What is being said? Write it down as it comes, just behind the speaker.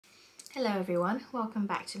Hello everyone, welcome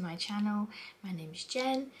back to my channel. My name is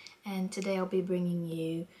Jen and today I'll be bringing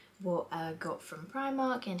you what I got from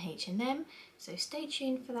Primark and H&M, so stay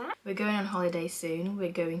tuned for that. We're going on holiday soon,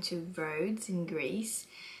 we're going to Rhodes in Greece,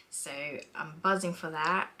 so I'm buzzing for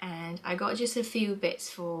that, and I got just a few bits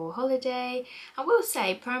for holiday. I will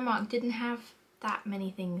say Primark didn't have that many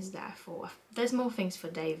things there for. There's more things for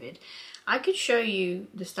David. I could show you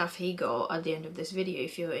the stuff he got at the end of this video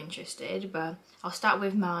if you're interested, but I'll start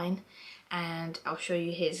with mine and I'll show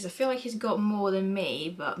you his. I feel like he's got more than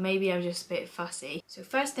me, but maybe I'm just a bit fussy. So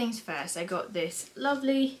first things first, I got this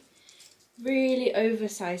lovely, really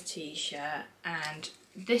oversized t-shirt, and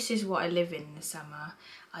this is what I live in the summer.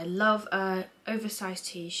 I love a oversized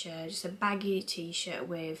t-shirt, just a baggy t-shirt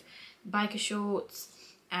with biker shorts,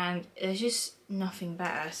 and there's just nothing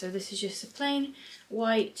better. So this is just a plain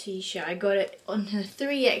white t-shirt. I got it on a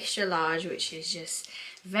 3 extra large, which is just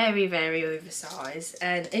very, very oversized,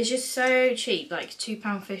 and it's just so cheap, like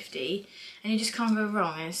 £2.50, and you just can't go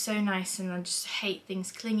wrong, and it's so nice, and I just hate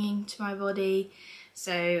things clinging to my body,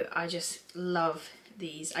 so I just love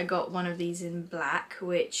these. I got one of these in black,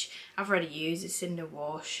 which I've already used. It's in the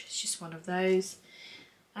wash. It's just one of those.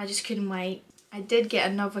 I just couldn't wait. I did get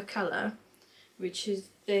another colour, which is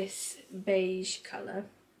this beige colour,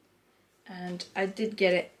 and I did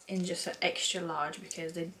get it in just an extra large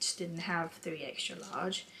because they just didn't have 3 extra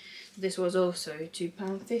large. This was also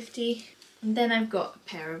 £2.50. And then I've got a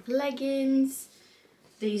pair of leggings.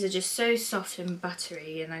 These are just so soft and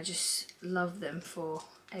buttery, and I just love them for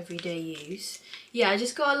everyday use. Yeah, I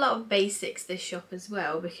just got a lot of basics this shop as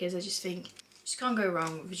well, because I just think just can't go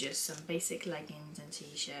wrong with just some basic leggings and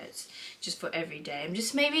t-shirts just for every day. I'm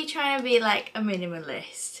just maybe trying to be like a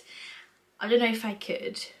minimalist. I don't know if I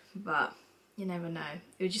could, but you never know.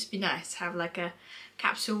 It would just be nice to have like a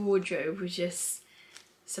capsule wardrobe with just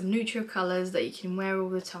some neutral colours that you can wear all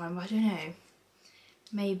the time. I don't know,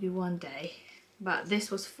 maybe one day. But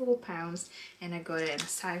this was £4 and I got it in a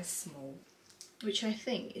size small, which I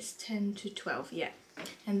think is 10 to 12, yeah.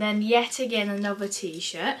 And then yet again another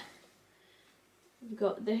t-shirt. We've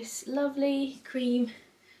got this lovely cream,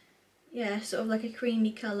 yeah, sort of like a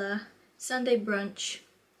creamy colour, Sunday brunch,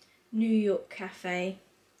 New York cafe,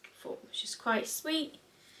 which is quite sweet.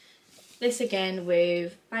 This again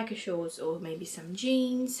with biker shorts or maybe some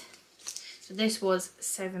jeans. So this was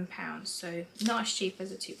 £7, so not as cheap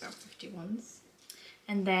as the £2.50 ones.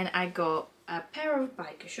 And then I got a pair of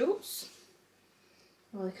biker shorts.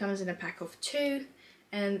 Well, it comes in a pack of 2,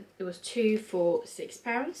 and it was 2 for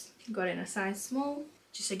 £6. Got it in a size small.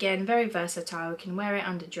 Just again, very versatile. You can wear it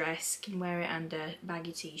under dress, can wear it under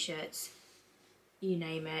baggy t-shirts, you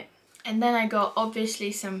name it. And then I got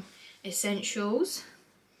obviously some essentials.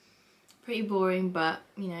 Pretty boring, but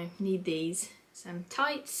you know, need these. Some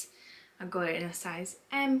tights. I got it in a size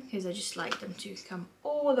M because I just like them to come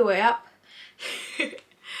all the way up.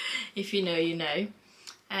 If you know, you know.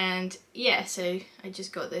 And yeah, so I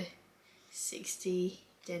just got the 60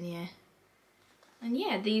 denier. And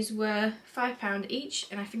yeah, these were £5 each,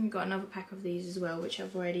 and I think I got another pack of these as well, which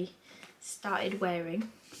I've already started wearing.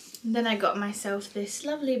 And then I got myself this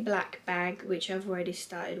lovely black bag, which I've already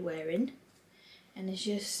started wearing. And it's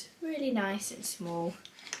just really nice and small.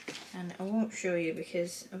 And I won't show you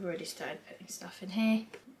because I've already started putting stuff in here.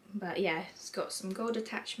 But yeah, it's got some gold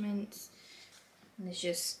attachments. And it's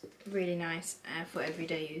just really nice for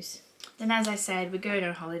everyday use. Then, as I said, we're going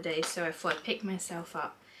on holiday, so I thought I'd pick myself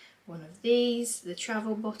up one of these, the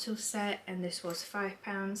travel bottle set, and this was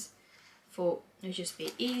 £5. Thought it would just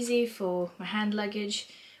be easy for my hand luggage.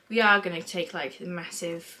 We are going to take like the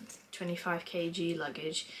massive 25 kg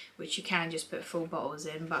luggage, which you can just put full bottles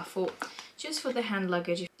in, but I thought just for the hand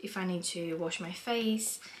luggage, if I need to wash my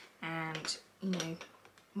face and, you know,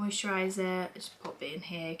 moisturiser, just pop it in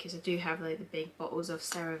here, because I do have like the big bottles of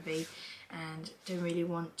CeraVe and don't really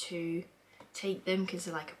want to take them because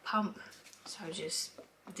they're like a pump, so I just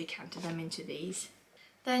decanted them into these.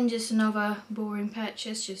 Then just another boring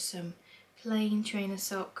purchase, just some plain trainer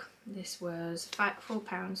sock. This was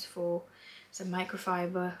 £4 for some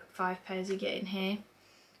microfiber 5 pairs you get in here,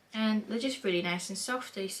 and they're just really nice and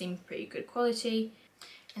soft. They seem pretty good quality.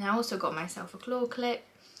 And I also got myself a claw clip,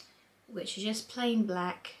 which is just plain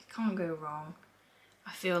black, can't go wrong.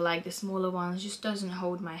 I feel like the smaller ones just doesn't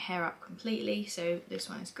hold my hair up completely, so this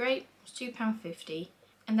one is great. It's £2.50.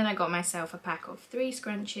 And then I got myself a pack of 3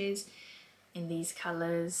 scrunchies in these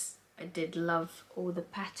colours. I did love all the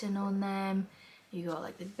pattern on them. You got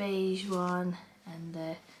like the beige one and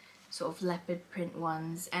the sort of leopard print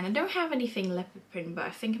ones, and I don't have anything leopard print, but I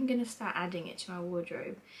think I'm going to start adding it to my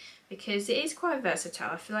wardrobe because it is quite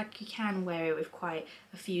versatile. I feel like you can wear it with quite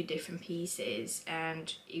a few different pieces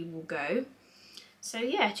and it will go. So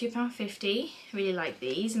yeah, £2.50, really like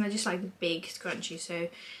these, and I just like the big scrunchie, so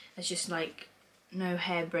there's just like no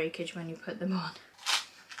hair breakage when you put them on.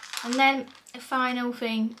 And then a final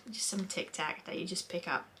thing, just some Tic Tac that you just pick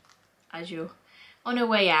up as you're on your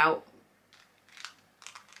way out.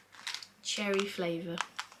 Cherry flavour.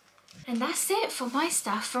 And that's it for my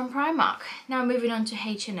stuff from Primark. Now moving on to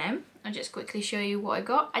H&M, I'll just quickly show you what I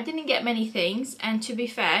got. I didn't get many things, and to be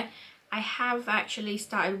fair, I have actually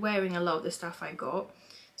started wearing a lot of the stuff I got.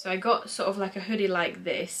 So I got sort of like a hoodie like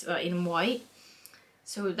this, in white.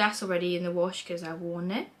 So that's already in the wash because I've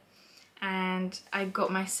worn it. And I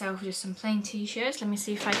got myself just some plain t-shirts. Let me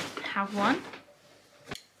see if I have one.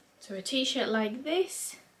 So a t-shirt like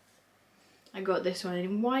this. I got this one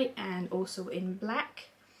in white and also in black.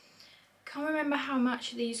 Can't remember how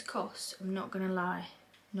much these cost, I'm not gonna lie.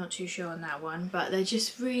 Not too sure on that one, but they're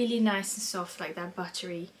just really nice and soft, like that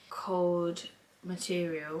buttery cold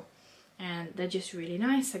material, and they're just really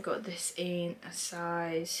nice. I got this in a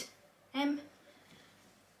size M,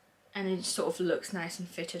 and it sort of looks nice and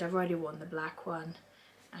fitted. I've already worn the black one,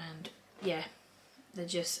 and yeah, they're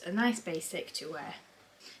just a nice basic to wear.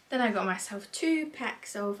 Then I got myself 2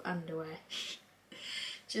 packs of underwear,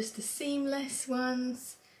 just the seamless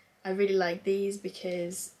ones. I really like these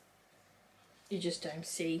because you just don't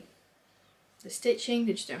see the stitching,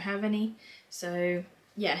 they just don't have any. So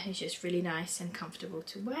yeah, it's just really nice and comfortable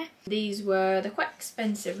to wear. They're quite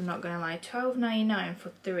expensive, I'm not gonna lie, £12.99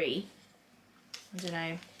 for 3. I don't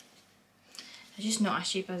know, they're just not as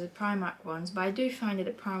cheap as the Primark ones, but I do find that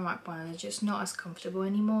the Primark ones are just not as comfortable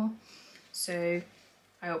anymore. So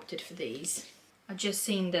I opted for these. I've just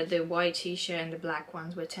seen that the white t-shirt and the black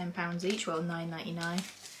ones were £10 each, well £9.99.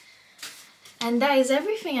 And that is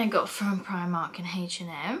everything I got from Primark and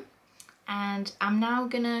H&M. And I'm now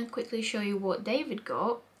gonna quickly show you what David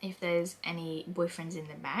got, if there's any boyfriends in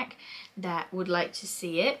the back that would like to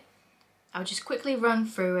see it. I'll just quickly run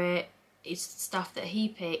through it. It's stuff that he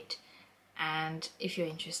picked, and if you're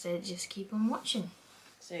interested, just keep on watching.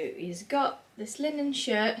 So he's got this linen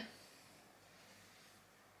shirt,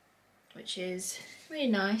 which is really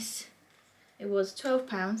nice. It was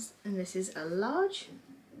 £12, and this is a large.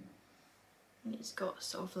 And it's got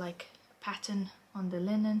sort of like a pattern on the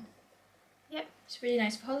linen. Yep, it's really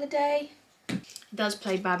nice for holiday. He does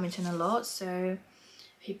play badminton a lot, so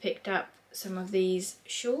he picked up some of these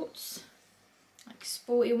shorts, like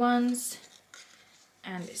sporty ones,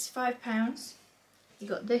 and it's £5. He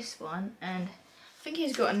got this one, and I think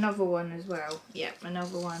he's got another one as well. Yep,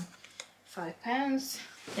 another one, £5.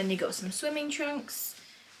 Then he got some swimming trunks,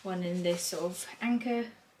 one in this sort of anchor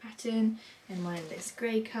pattern and one in this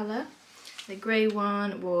grey colour. The grey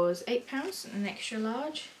one was £8, an extra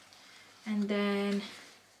large, and then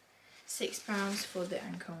 £6 for the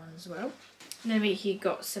anchor one as well. And then he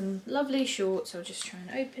got some lovely shorts. I'll just try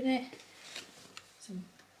and open it. Some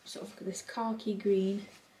sort of this khaki green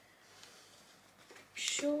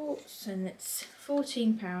shorts, and it's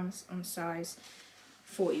 £14 on size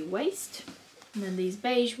 40 waist. And then these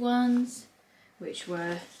beige ones, which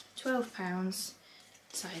were £12,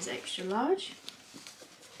 size extra large.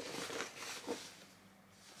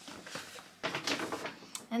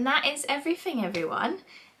 And that is everything, everyone.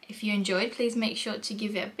 If you enjoyed, please make sure to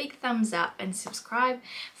give it a big thumbs up and subscribe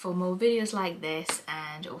for more videos like this,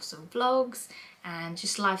 and also vlogs and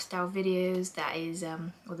just lifestyle videos, that is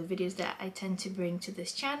or the videos that I tend to bring to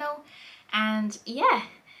this channel. And yeah,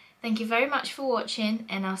 thank you very much for watching,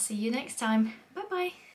 and I'll see you next time. Bye bye.